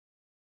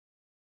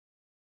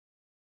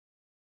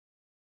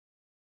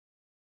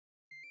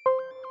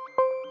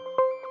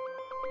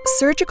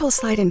Surgical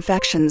site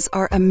infections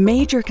are a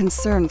major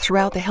concern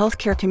throughout the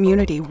healthcare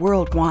community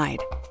worldwide.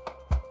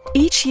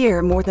 Each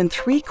year, more than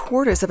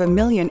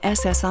 750,000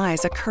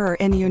 SSIs occur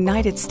in the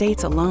United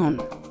States alone.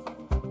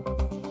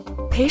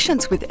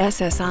 Patients with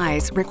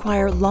SSIs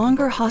require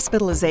longer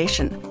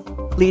hospitalization,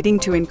 leading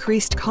to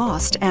increased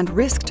cost and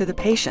risk to the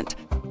patient.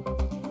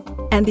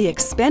 And the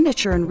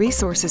expenditure and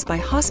resources by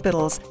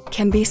hospitals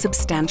can be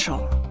substantial.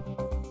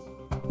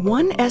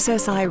 One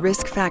SSI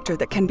risk factor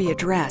that can be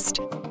addressed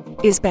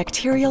is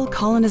bacterial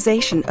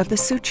colonization of the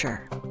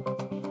suture.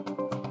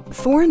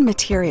 Foreign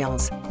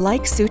materials,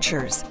 like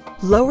sutures,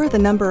 lower the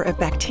number of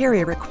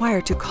bacteria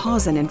required to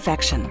cause an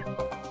infection.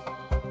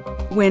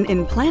 When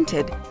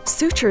implanted,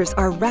 sutures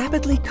are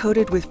rapidly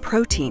coated with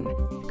protein,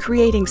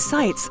 creating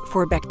sites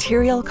for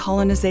bacterial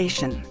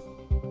colonization.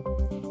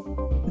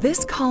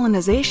 This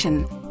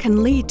colonization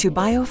can lead to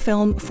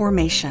biofilm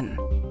formation.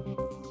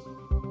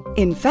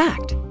 In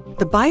fact,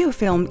 the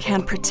biofilm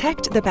can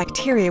protect the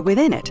bacteria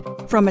within it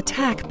from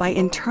attack by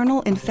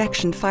internal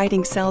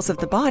infection-fighting cells of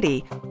the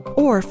body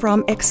or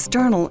from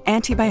external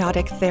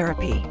antibiotic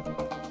therapy.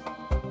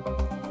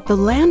 The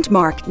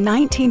landmark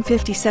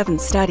 1957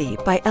 study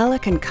by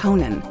Ellick and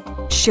Conan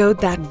showed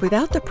that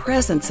without the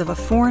presence of a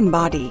foreign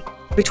body,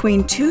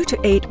 between 2 to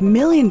 8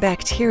 million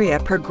bacteria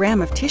per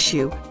gram of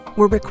tissue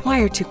were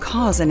required to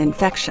cause an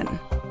infection.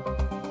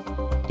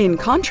 In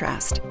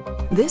contrast,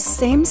 this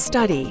same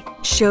study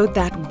showed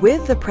that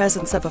with the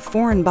presence of a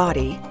foreign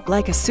body,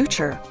 like a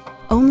suture,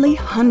 only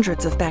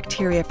hundreds of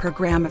bacteria per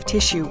gram of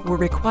tissue were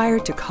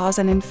required to cause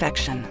an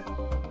infection.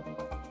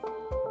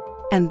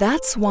 And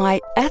that's why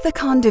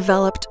Ethicon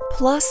developed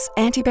Plus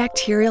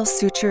Antibacterial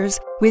Sutures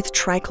with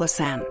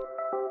triclosan,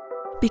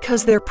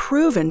 because they're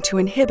proven to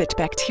inhibit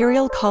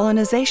bacterial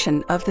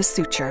colonization of the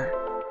suture.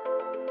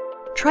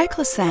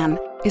 Triclosan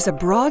is a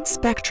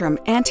broad-spectrum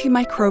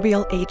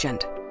antimicrobial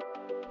agent,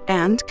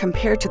 and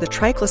compared to the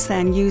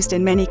triclosan used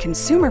in many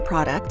consumer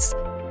products,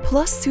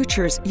 Plus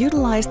Sutures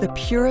utilize the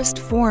purest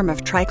form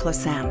of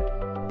triclosan,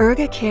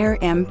 Ergocare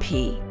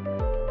MP.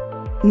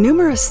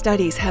 Numerous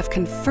studies have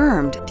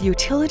confirmed the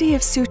utility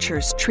of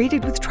sutures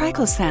treated with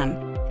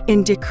triclosan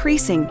in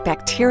decreasing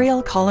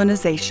bacterial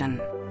colonization.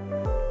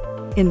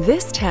 In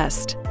this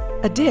test,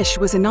 a dish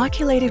was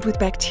inoculated with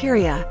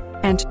bacteria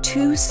and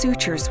 2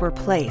 sutures were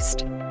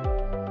placed,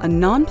 a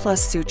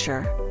non-plus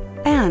suture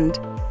and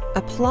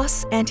a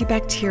plus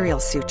antibacterial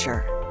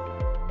suture.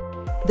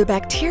 The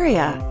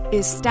bacteria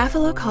is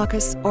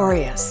Staphylococcus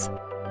aureus,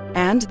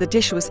 and the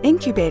dish was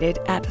incubated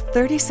at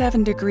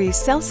 37 degrees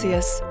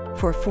Celsius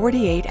for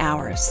 48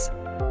 hours.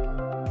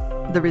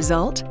 The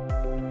result?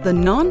 The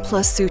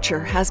non-plus suture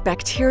has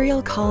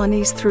bacterial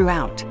colonies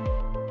throughout,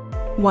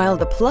 while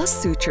the plus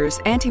suture's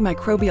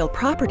antimicrobial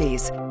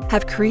properties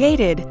have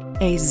created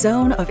a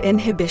zone of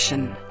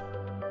inhibition.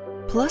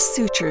 Plus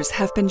sutures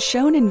have been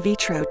shown in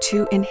vitro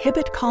to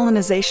inhibit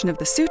colonization of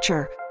the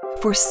suture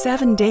for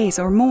 7 days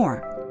or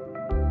more.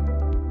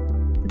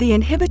 The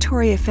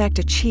inhibitory effect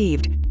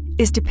achieved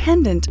is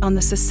dependent on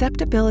the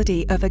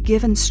susceptibility of a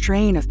given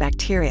strain of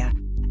bacteria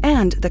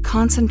and the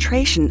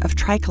concentration of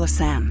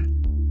triclosan.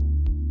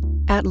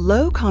 At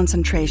low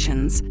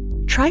concentrations,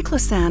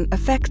 triclosan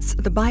affects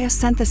the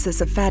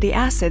biosynthesis of fatty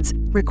acids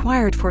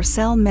required for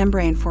cell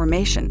membrane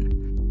formation,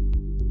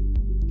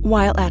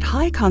 while at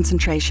high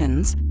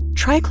concentrations,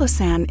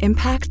 triclosan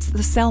impacts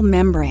the cell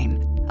membrane,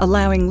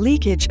 allowing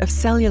leakage of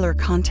cellular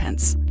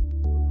contents.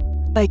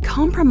 By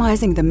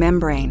compromising the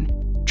membrane,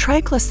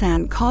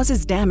 triclosan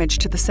causes damage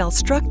to the cell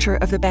structure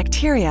of the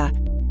bacteria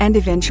and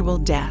eventual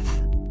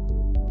death.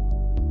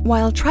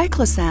 While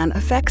triclosan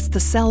affects the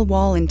cell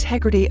wall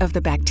integrity of the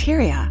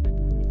bacteria,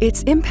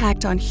 its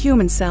impact on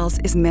human cells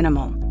is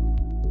minimal.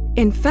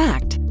 In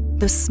fact,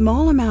 the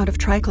small amount of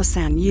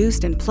triclosan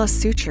used in plus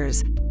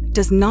sutures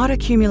does not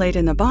accumulate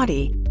in the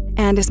body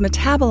and is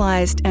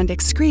metabolized and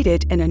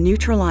excreted in a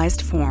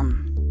neutralized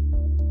form.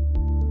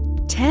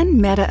 10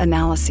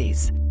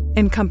 meta-analyses,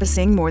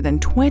 encompassing more than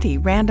 20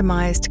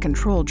 randomized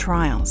controlled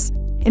trials,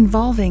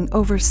 involving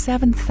over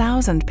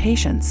 7,000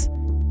 patients,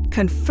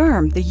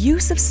 confirm the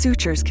use of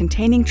sutures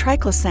containing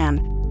triclosan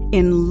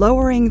in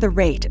lowering the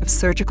rate of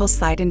surgical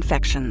site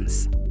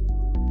infections.